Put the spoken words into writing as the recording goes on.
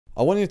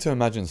I want you to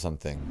imagine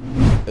something.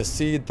 A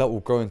seed that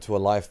will grow into a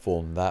life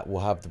form that will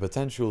have the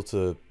potential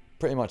to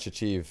pretty much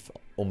achieve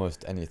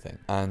almost anything,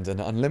 and an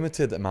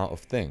unlimited amount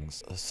of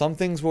things. Some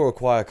things will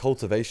require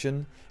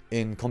cultivation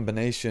in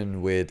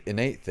combination with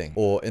innate thing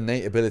or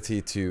innate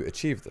ability to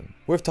achieve them.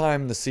 With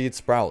time, the seed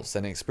sprouts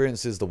and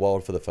experiences the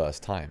world for the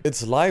first time.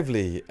 It's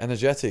lively,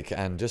 energetic,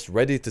 and just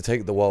ready to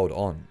take the world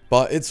on.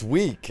 But it's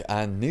weak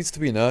and needs to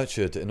be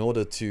nurtured in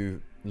order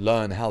to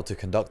learn how to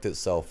conduct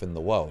itself in the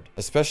world,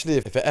 especially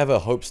if it ever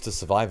hopes to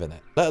survive in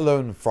it, let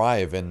alone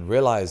thrive and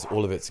realize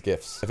all of its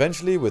gifts.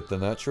 Eventually, with the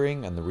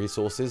nurturing and the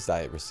resources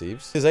that it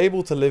receives, it is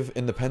able to live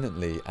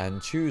independently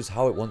and choose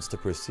how it wants to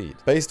proceed,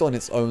 based on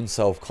its own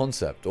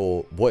self-concept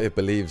or what it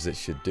believes it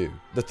should do.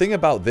 The thing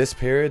about this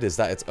period is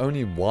that it's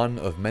only one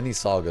of many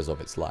sagas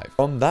of its life.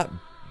 From that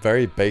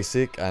very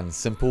basic and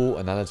simple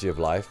analogy of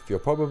life, you're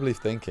probably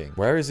thinking,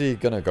 where is he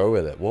gonna go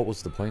with it? What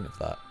was the point of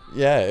that?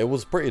 Yeah, it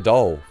was pretty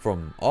dull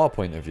from our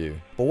point of view.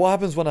 But what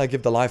happens when I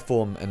give the life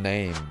form a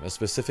name, a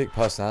specific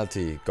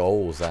personality,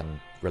 goals, and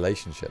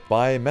relationship?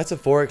 By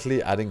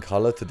metaphorically adding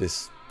color to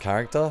this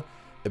character,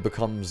 it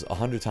becomes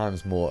 100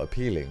 times more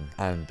appealing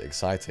and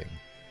exciting.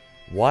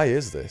 Why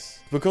is this?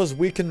 Because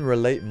we can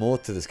relate more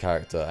to this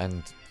character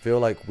and feel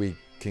like we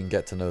can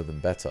get to know them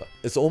better.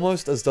 It's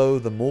almost as though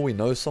the more we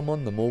know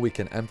someone, the more we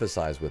can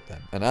empathize with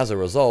them. And as a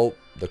result,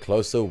 the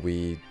closer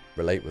we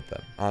relate with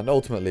them and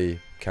ultimately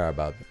care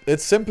about them.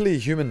 It's simply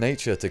human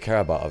nature to care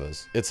about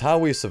others. It's how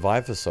we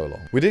survived for so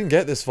long. We didn't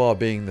get this far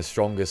being the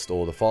strongest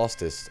or the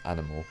fastest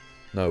animal.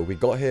 No, we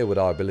got here with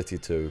our ability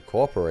to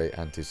cooperate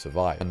and to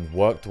survive and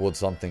work towards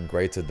something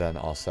greater than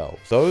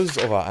ourselves. Those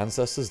of our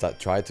ancestors that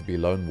tried to be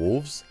lone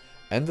wolves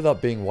ended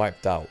up being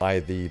wiped out by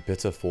the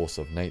bitter force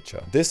of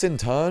nature. This in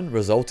turn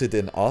resulted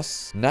in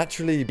us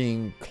naturally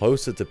being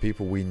closer to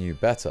people we knew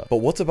better.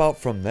 But what about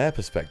from their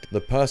perspective,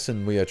 the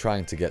person we are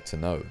trying to get to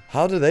know?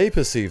 How do they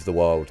perceive the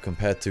world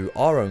compared to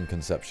our own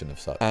conception of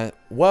such? And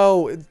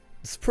well,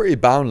 it's pretty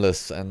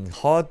boundless and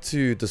hard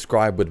to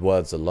describe with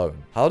words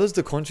alone. How does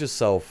the conscious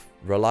self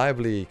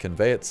reliably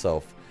convey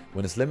itself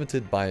when it's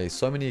limited by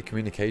so many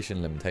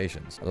communication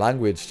limitations,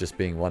 language just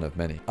being one of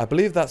many? I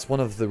believe that's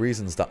one of the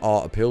reasons that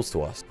art appeals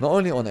to us, not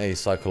only on a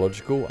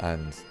psychological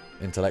and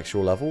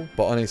intellectual level,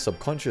 but on a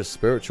subconscious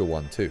spiritual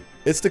one too.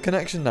 It's the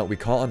connection that we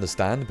can't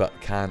understand but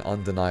can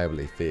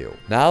undeniably feel.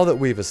 Now that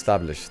we've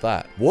established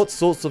that, what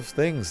sorts of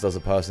things does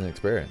a person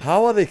experience?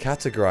 How are they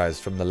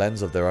categorized from the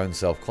lens of their own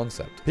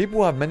self-concept?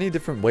 People have many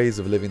different ways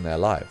of living their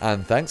life,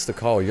 and thanks to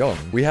Carl Jung,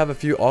 we have a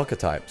few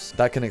archetypes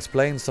that can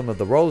explain some of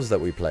the roles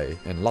that we play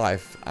in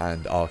life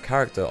and our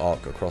character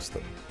arc across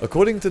them.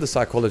 According to the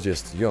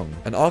psychologist Jung,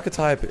 an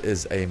archetype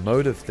is a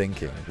mode of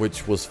thinking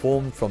which was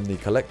formed from the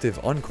collective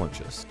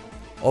unconscious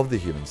of the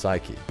human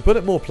psyche. To put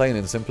it more plain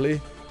and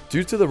simply,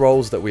 due to the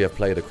roles that we have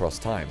played across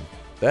time,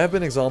 there have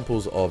been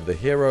examples of the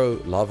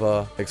hero,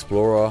 lover,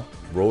 explorer,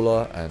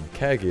 ruler, and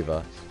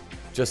caregiver,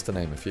 just to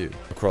name a few,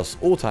 across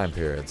all time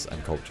periods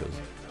and cultures.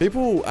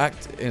 People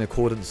act in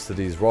accordance to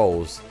these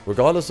roles,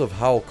 regardless of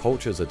how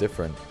cultures are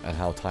different and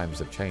how times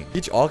have changed.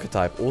 Each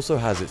archetype also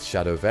has its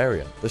shadow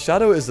variant. The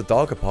shadow is the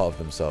darker part of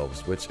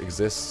themselves, which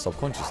exists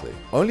subconsciously.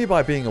 Only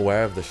by being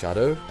aware of the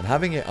shadow and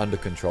having it under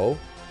control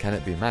can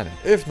it be managed.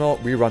 If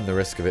not, we run the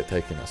risk of it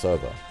taking us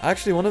over.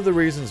 Actually, one of the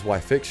reasons why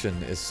fiction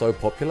is so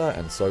popular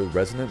and so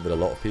resonant with a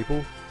lot of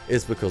people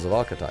is because of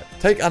archetype.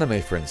 Take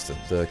anime for instance.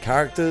 The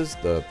characters,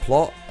 the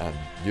plot, and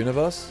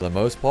universe, for the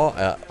most part,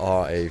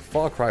 are a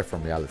far cry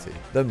from reality.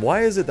 Then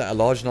why is it that a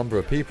large number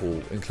of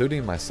people,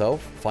 including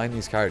myself, find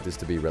these characters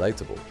to be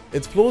relatable?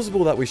 It's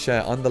plausible that we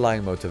share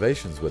underlying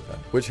motivations with them,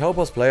 which help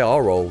us play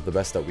our role the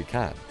best that we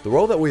can. The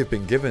role that we have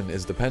been given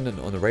is dependent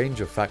on a range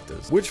of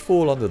factors, which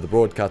fall under the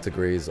broad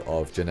categories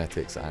of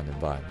genetics and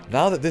environment.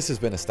 Now that this has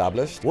been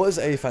established, what is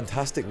a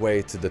fantastic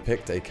way to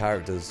depict a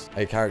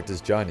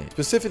character's journey,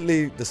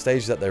 specifically the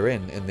stage that they're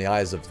in the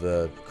eyes of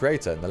the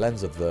creator, in the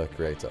lens of the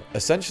creator.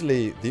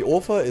 Essentially, the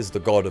author is the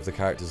god of the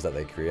characters that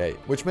they create,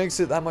 which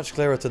makes it that much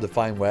clearer to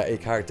define where a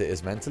character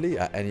is mentally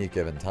at any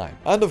given time.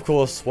 And of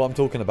course, what I'm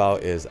talking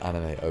about is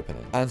anime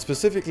opening, and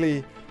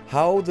specifically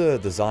how the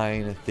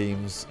design,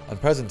 themes, and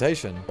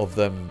presentation of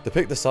them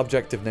depict the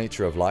subjective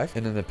nature of life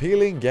in an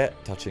appealing yet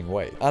touching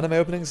way. Anime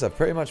openings have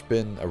pretty much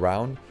been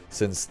around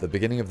since the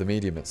beginning of the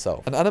medium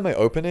itself. An anime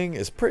opening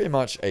is pretty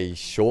much a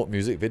short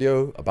music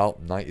video,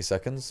 about 90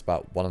 seconds,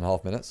 about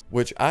 1.5 minutes,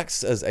 which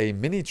acts as a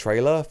mini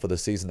trailer for the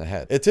season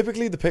ahead. It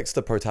typically depicts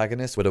the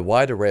protagonist with a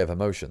wide array of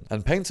emotion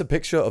and paints a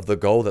picture of the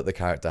goal that the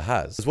character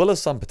has, as well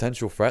as some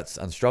potential threats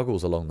and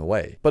struggles along the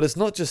way. But it's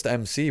not just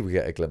MC we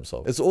get a glimpse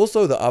of, it's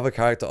also the other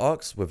character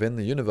arcs within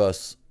the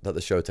universe that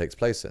the show takes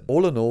place in.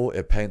 All in all,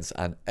 it paints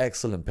an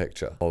excellent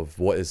picture of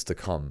what is to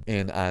come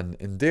in an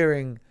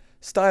endearing,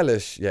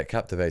 stylish yet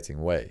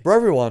captivating way. For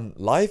everyone,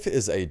 life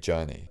is a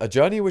journey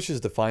which is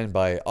defined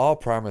by our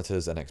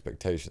parameters and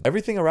expectations.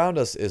 Everything around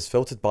us is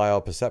filtered by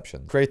our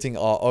perception, creating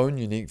our own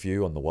unique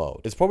view on the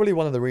world. It's probably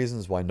one of the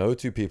reasons why no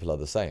two people are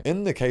the same.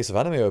 In the case of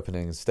anime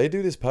openings, they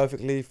do this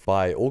perfectly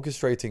by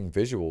orchestrating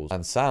visuals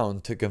and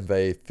sound to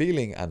convey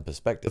feeling and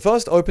perspective. The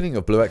first opening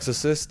of Blue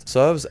Exorcist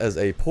serves as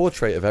a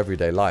portrait of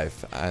everyday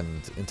life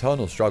and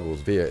internal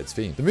struggles via its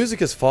theme. The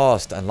music is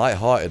fast and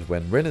light-hearted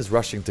when Rin is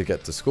rushing to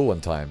get to school on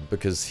time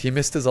because he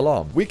missed his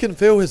alarm. We can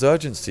feel his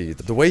urgency,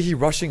 the way he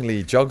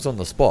rushingly jogs on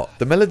the spot.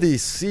 The melody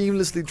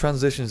seamlessly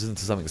transitions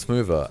into something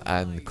smoother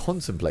and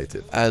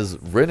contemplative as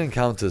Rin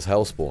encounters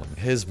Hellspawn.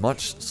 His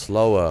much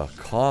slower,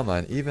 calmer,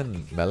 and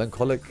even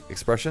melancholic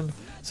expression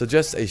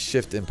suggests a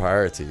shift in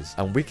priorities,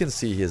 and we can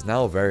see he is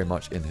now very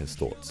much in his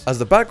thoughts. As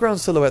the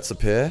background silhouettes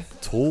appear,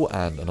 tall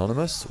and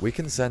anonymous, we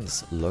can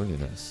sense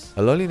loneliness.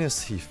 A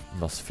loneliness he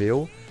must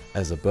feel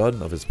as a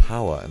burden of his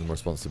power and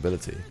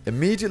responsibility.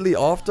 Immediately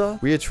after,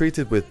 we are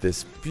treated with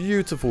this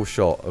beautiful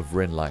shot of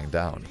Rin lying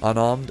down,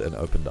 unarmed and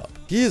opened up.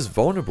 He is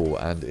vulnerable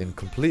and in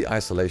complete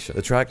isolation.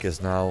 The track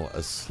is now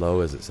as slow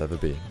as it's ever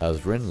been,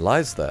 as Rin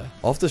lies there.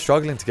 After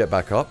struggling to get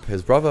back up,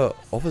 his brother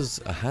offers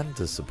a hand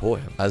to support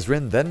him, as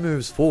Rin then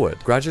moves forward,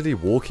 gradually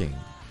walking,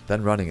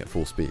 then running at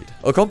full speed.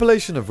 A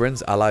compilation of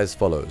Rin's allies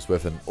follows,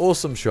 with an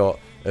awesome shot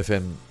of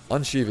him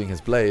unsheathing his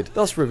blade,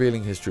 thus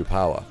revealing his true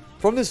power.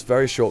 From this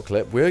very short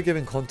clip, we're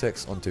giving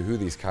context onto who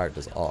these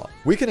characters are.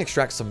 We can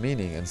extract some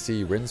meaning and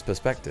see Rin's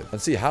perspective,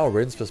 and see how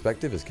Rin's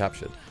perspective is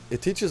captured.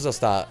 It teaches us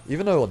that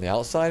even though on the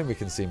outside we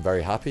can seem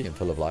very happy and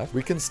full of life,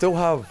 we can still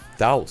have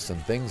doubts and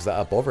things that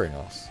are bothering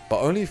us. But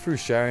only through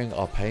sharing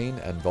our pain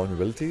and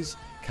vulnerabilities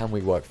can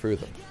we work through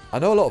them. I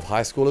know a lot of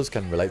high schoolers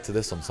can relate to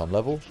this on some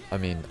level. I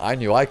mean, I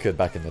knew I could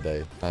back in the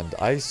day, and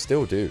I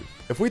still do.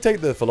 If we take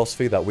the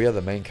philosophy that we are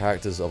the main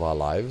characters of our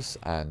lives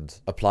and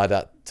apply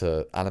that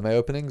to anime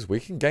openings, we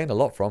can gain a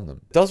lot from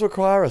them. It does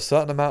require a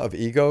certain amount of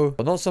ego,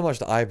 but not so much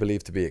that I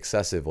believe to be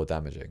excessive or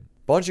damaging.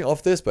 Branching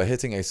off this but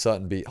hitting a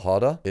certain beat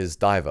harder is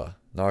Diver,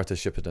 Naruto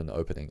Shippuden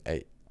Opening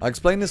 8. I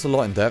explained this a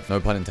lot in depth, no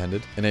pun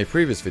intended, in a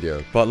previous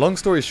video, but long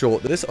story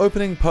short, this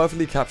opening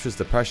perfectly captures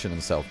depression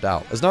and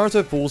self-doubt. As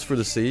Naruto falls through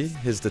the sea,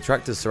 his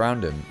detractors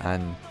surround him,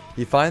 and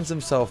he finds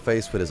himself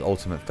faced with his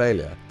ultimate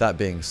failure, that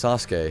being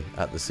Sasuke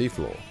at the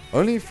seafloor.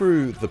 Only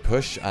through the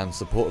push and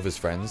support of his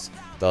friends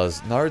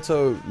does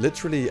Naruto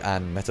literally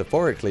and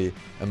metaphorically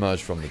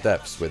emerge from the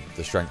depths with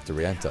the strength to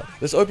re-enter.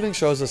 This opening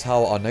shows us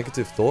how our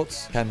negative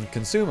thoughts can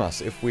consume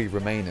us if we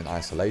remain in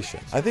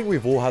isolation. I think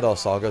we've all had our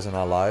sagas in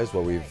our lives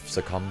where we've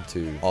succumbed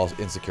to our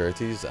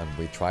insecurities and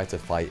we try to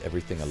fight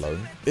everything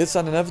alone. It's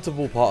an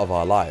inevitable part of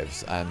our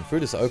lives, and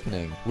through this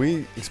opening,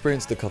 we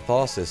experience the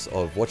catharsis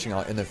of watching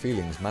our inner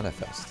feelings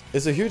manifest.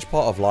 It's a huge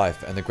part of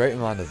life and a great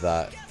reminder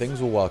that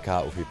things will work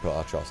out if we put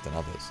our trust in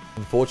others.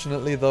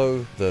 Unfortunately though,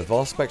 the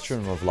vast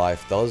spectrum of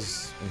life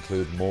does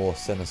include more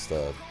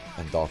sinister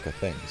and darker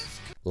things,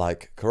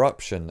 like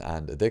corruption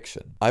and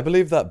addiction. I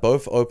believe that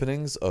both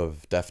openings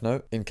of Death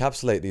Note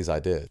encapsulate these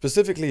ideas,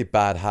 specifically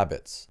bad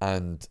habits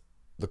and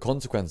the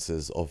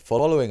consequences of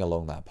following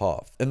along that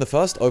path. In the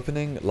first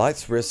opening,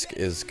 Light's risk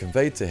is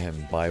conveyed to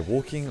him by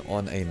walking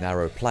on a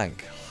narrow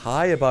plank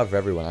high above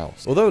everyone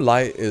else. Although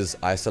Light is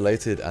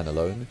isolated and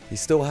alone, he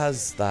still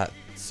has that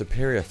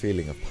superior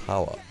feeling of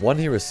power, one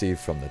he received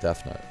from the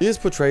Death Note. He is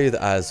portrayed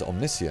as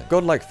omniscient,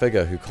 godlike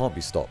figure who can't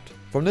be stopped.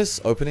 From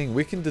this opening,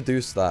 we can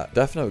deduce that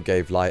Death Note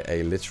gave Light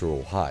a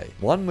literal high,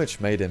 one which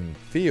made him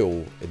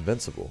feel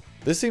invincible.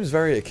 This seems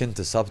very akin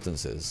to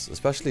substances,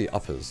 especially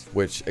uppers,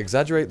 which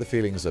exaggerate the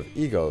feelings of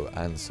ego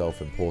and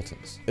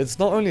self-importance. It's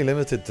not only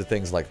limited to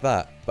things like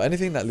that, but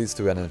anything that leads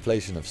to an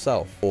inflation of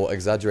self or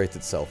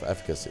exaggerated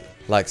self-efficacy,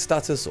 like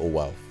status or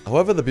wealth.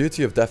 However, the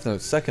beauty of Death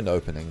Note's second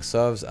opening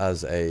serves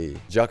as a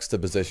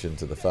juxtaposition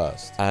to the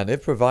first, and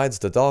it provides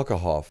the darker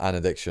half, an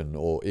addiction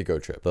or ego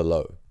trip, the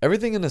low.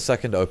 Everything in the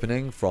second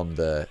opening, from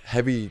the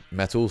heavy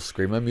metal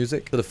screamer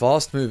music to the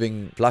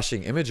fast-moving,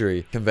 flashing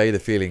imagery, convey the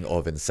feeling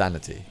of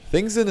insanity.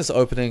 Things in this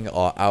opening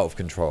are out of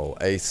control,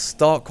 a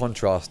stark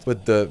contrast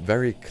with the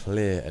very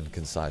clear and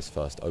concise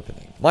first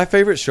opening. My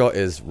favorite shot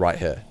is right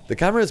here. The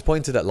camera is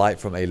pointed at Light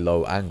from a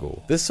low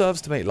angle. This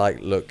serves to make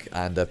Light look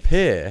and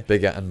appear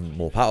bigger and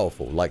more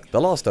powerful, like the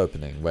last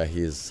opening where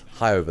he is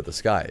high over the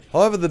sky.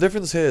 However, the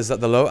difference here is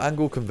that the low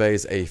angle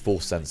conveys a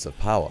false sense of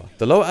power.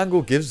 The low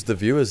angle gives the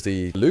viewers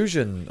the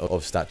illusion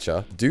of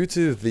stature due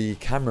to the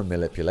camera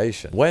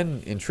manipulation,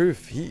 when in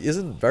truth he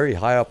isn't very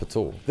high up at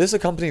all. This,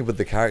 accompanied with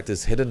the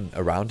characters hidden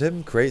around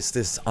him, creates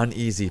this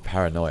uneasy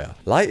paranoia.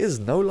 Light is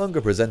no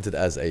longer presented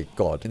as a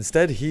god.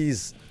 Instead,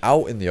 he's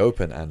out in the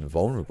open and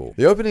vulnerable.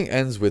 The opening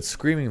ends with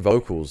screaming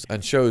vocals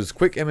and shows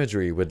quick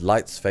imagery with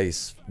Light's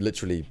face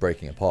literally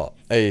breaking apart,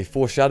 a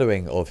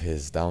foreshadowing of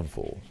his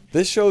downfall.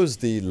 This shows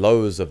the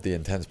lows of the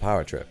intense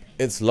power trip.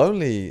 It's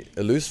lonely,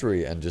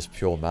 illusory, and just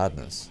pure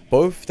madness.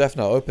 Both Death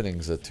Note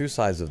openings are two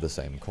sides of the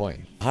same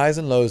coin. Highs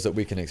and lows that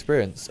we can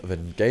experience of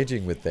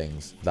engaging with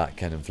things that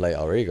can inflate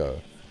our ego,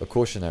 a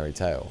cautionary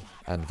tale,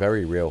 and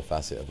very real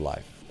facet of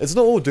life. It's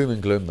not all doom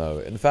and gloom though.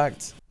 In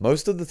fact,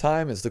 most of the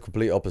time it's the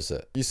complete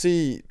opposite. You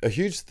see, a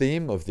huge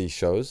theme of these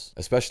shows,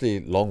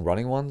 especially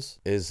long-running ones,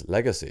 is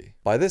legacy.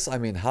 By this I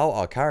mean how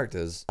our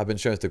characters have been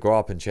shown to grow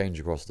up and change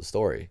across the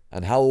story,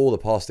 and how all the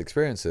past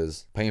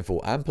experiences,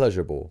 painful and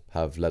pleasurable,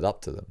 have led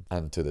up to them,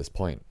 and to this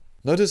point.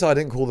 Notice how I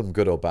didn't call them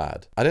good or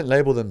bad. I didn't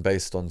label them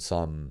based on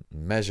some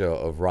measure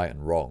of right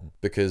and wrong,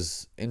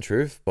 because in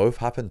truth, both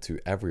happen to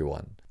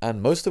everyone,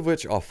 and most of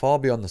which are far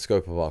beyond the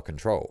scope of our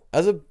control.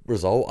 As a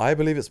result, I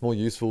believe it's more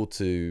useful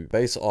to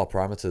base our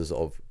parameters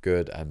of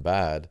good and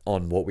bad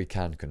on what we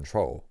can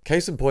control.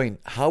 Case in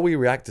point, how we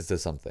reacted to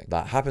something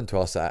that happened to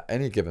us at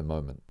any given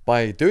moment.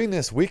 By doing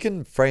this, we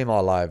can frame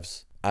our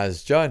lives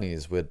as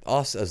journeys with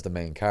us as the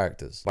main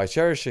characters, by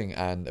cherishing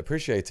and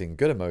appreciating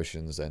good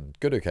emotions and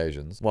good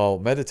occasions, while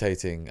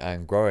meditating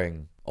and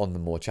growing on the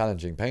more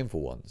challenging, painful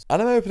ones.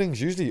 Anime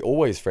openings usually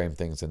always frame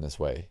things in this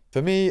way.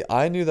 For me,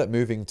 I knew that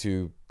moving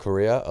to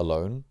Korea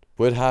alone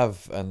would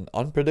have an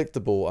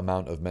unpredictable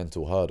amount of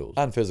mental hurdles,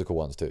 and physical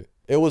ones too.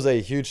 It was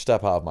a huge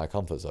step out of my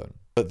comfort zone.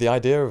 But the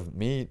idea of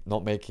me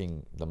not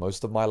making the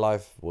most of my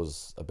life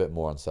was a bit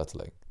more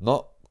unsettling.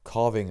 Not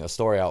carving a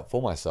story out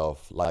for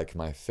myself like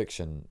my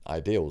fiction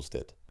ideals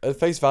did. At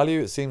face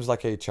value, it seems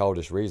like a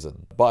childish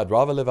reason, but I'd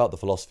rather live out the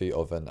philosophy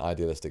of an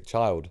idealistic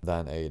child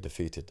than a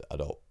defeated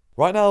adult.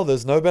 Right now,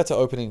 there's no better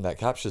opening that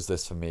captures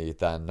this for me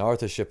than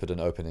Naruto Shippuden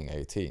opening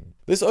 18.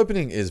 This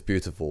opening is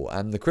beautiful,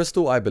 and the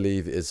crystal, I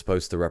believe, is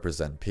supposed to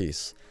represent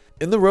peace.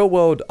 In the real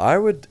world, I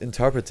would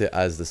interpret it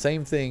as the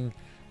same thing,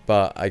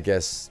 but I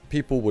guess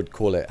people would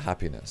call it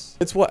happiness.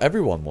 It's what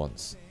everyone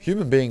wants.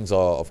 Human beings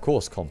are, of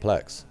course,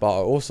 complex, but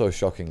are also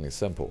shockingly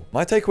simple.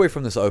 My takeaway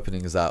from this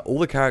opening is that all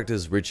the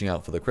characters reaching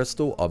out for the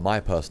crystal are my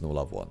personal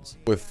loved ones,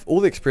 with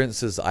all the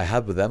experiences I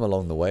had with them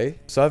along the way,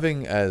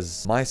 serving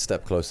as my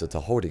step closer to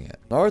holding it.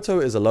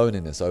 Naruto is alone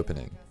in this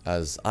opening,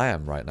 as I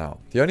am right now.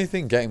 The only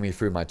thing getting me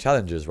through my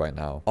challenges right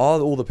now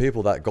are all the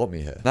people that got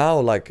me here. Now,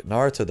 like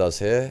Naruto does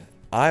here,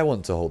 I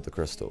want to hold the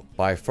crystal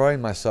by throwing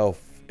myself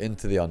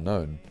into the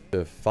unknown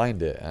to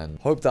find it and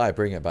hope that I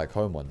bring it back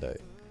home one day.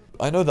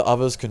 I know that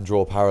others can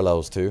draw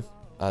parallels too,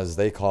 as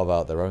they carve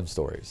out their own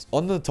stories.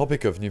 On the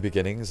topic of new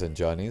beginnings and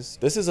journeys,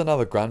 this is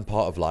another grand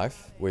part of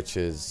life, which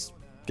is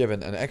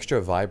given an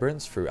extra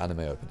vibrance through anime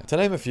opening. To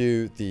name a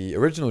few, the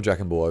original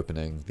Dragon Ball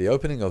opening, the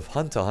opening of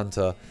Hunter x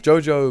Hunter,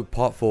 JoJo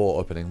Part 4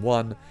 opening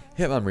 1,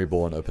 Hitman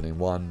Reborn opening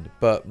 1,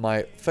 but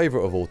my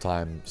favorite of all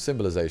time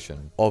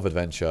symbolization of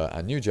adventure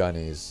and new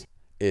journeys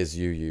is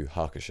Yu Yu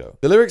Hakusho.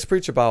 The lyrics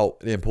preach about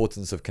the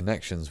importance of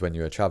connections when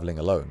you are traveling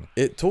alone.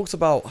 It talks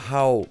about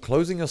how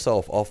closing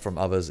yourself off from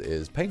others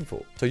is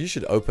painful. So you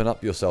should open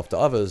up yourself to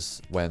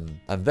others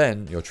and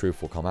then your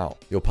truth will come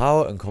out. Your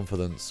power and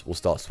confidence will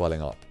start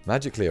swelling up,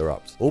 magically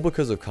erupt, all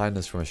because of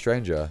kindness from a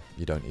stranger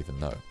you don't even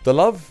know. The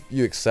love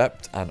you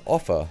accept and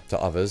offer to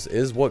others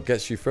is what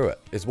gets you through it.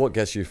 It's what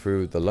gets you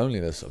through the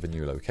loneliness of a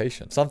new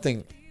location.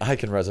 Something I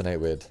can resonate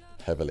with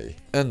heavily.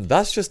 And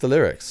that's just the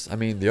lyrics. I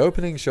mean, the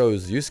opening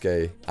shows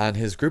Yusuke and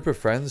his group of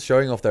friends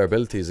showing off their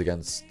abilities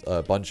against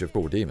a bunch of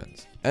cruel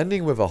demons,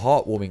 ending with a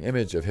heartwarming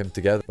image of him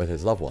together with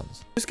his loved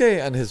ones.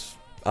 Yusuke and his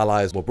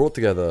allies were brought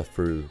together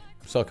through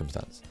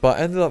circumstance, but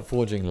ended up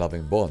forging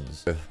loving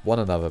bonds with one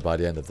another by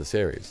the end of the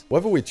series.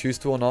 Whether we choose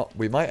to or not,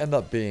 we might end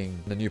up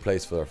being in a new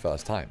place for the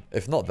first time.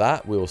 If not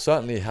that, we will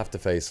certainly have to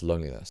face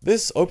loneliness.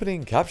 This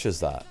opening captures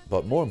that,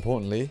 but more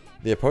importantly,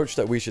 the approach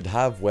that we should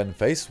have when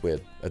faced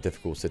with a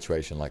difficult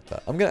situation like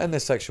that. I'm gonna end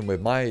this section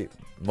with my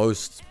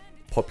most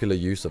popular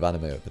use of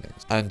anime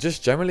openings, and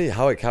just generally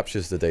how it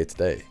captures the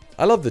day-to-day.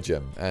 I love the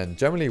gym and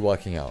generally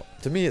working out.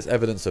 To me, it's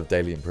evidence of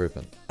daily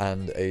improvement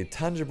and a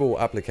tangible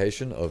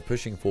application of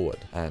pushing forward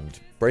and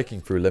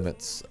breaking through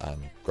limits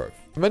and growth.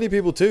 For many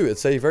people too,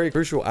 it's a very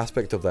crucial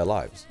aspect of their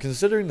lives.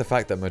 Considering the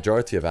fact that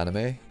majority of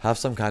anime have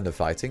some kind of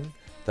fighting,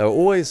 there are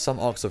always some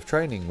arcs of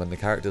training when the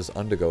characters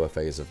undergo a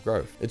phase of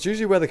growth. It's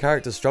usually where the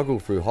characters struggle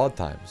through hard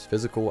times,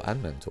 physical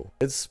and mental.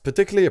 It's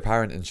particularly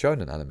apparent in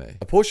shonen anime.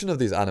 A portion of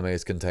these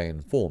animes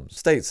contain forms,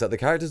 states that the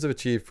characters have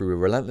achieved through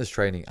relentless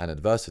training and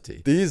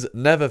adversity. These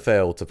never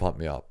fail to pump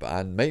me up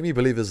and make me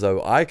believe as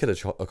though I could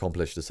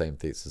accomplish the same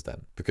feats as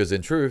them. Because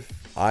in truth,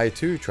 I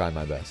too try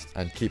my best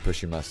and keep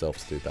pushing myself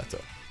to do better.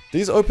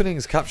 These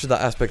openings capture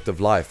that aspect of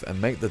life and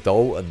make the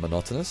dull and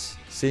monotonous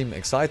seem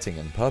exciting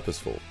and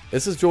purposeful.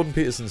 It's as Jordan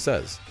Peterson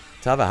says,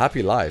 to have a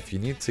happy life, you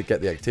need to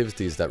get the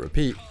activities that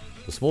repeat,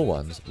 the small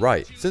ones,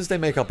 right, since they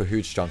make up a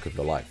huge chunk of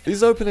your life.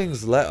 These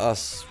openings let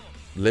us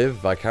live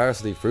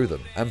vicariously through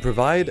them and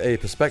provide a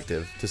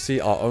perspective to see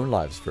our own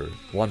lives through,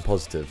 one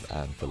positive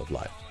and full of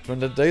life.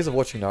 From the days of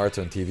watching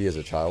Naruto on TV as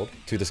a child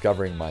to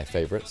discovering my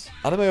favorites,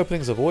 anime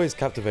openings have always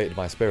captivated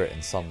my spirit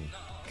in some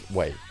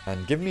way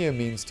and give me a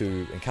means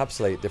to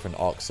encapsulate different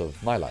arcs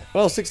of my life.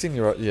 When I was 16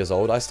 years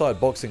old, I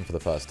started boxing for the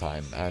first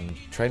time and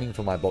training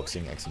for my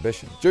boxing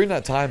exhibition. During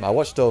that time, I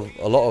watched a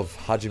lot of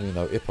Hajime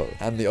no Ippo,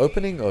 and the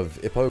opening of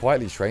Ippo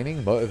quietly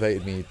training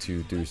motivated me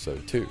to do so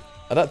too.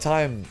 At that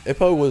time,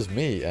 Ippo was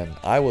me and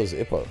I was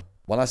Ippo.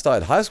 When I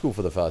started high school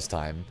for the first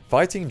time,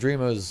 Fighting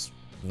Dreamer's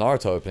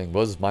Naruto opening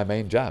was my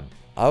main jam.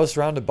 I was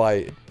surrounded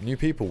by new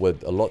people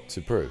with a lot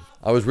to prove.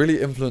 I was really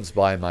influenced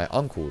by my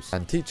uncles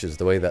and teachers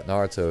the way that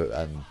Naruto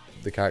and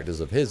the characters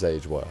of his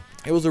age were.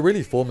 It was a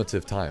really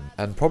formative time,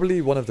 and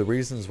probably one of the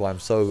reasons why I'm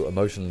so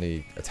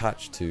emotionally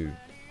attached to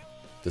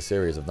the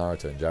series of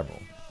Naruto in general.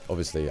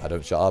 Obviously, I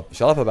don't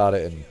shut up about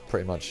it in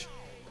pretty much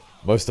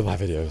most of my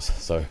videos,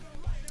 so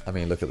I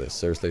mean, look at this,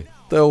 seriously.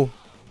 Still,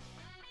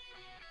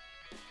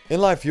 in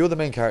life, you're the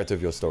main character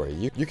of your story.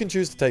 You can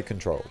choose to take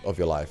control of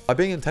your life by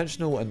being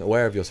intentional and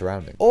aware of your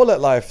surroundings, or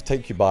let life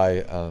take you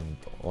by on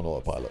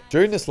autopilot.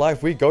 During this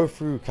life, we go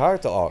through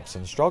character arcs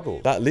and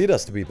struggles that lead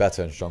us to be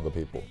better and stronger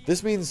people.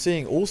 This means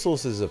seeing all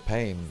sources of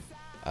pain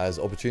as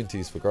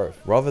opportunities for growth,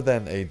 rather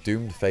than a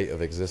doomed fate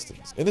of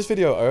existence. In this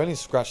video, I only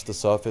scratched the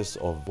surface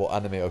of what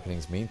anime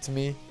openings mean to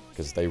me,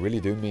 because they really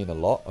do mean a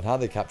lot, on how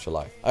they capture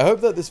life. I hope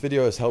that this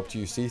video has helped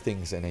you see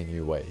things in a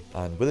new way,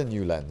 and with a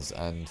new lens,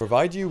 and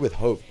provide you with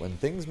hope when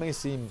things may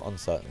seem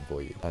uncertain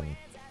for you, and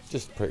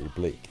just pretty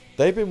bleak.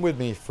 They've been with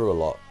me through a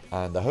lot,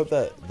 and I hope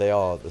that they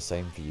are the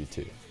same for you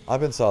too.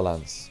 I've been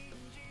Lance,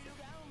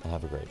 and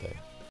have a great day.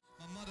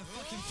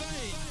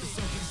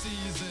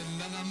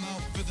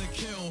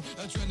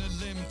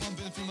 Adrenaline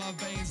pumping through my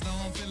veins, now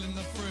I'm feeling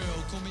the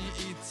thrill. Call me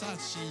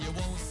Itachi, you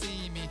won't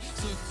see me.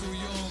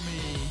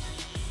 Tsukuyomi.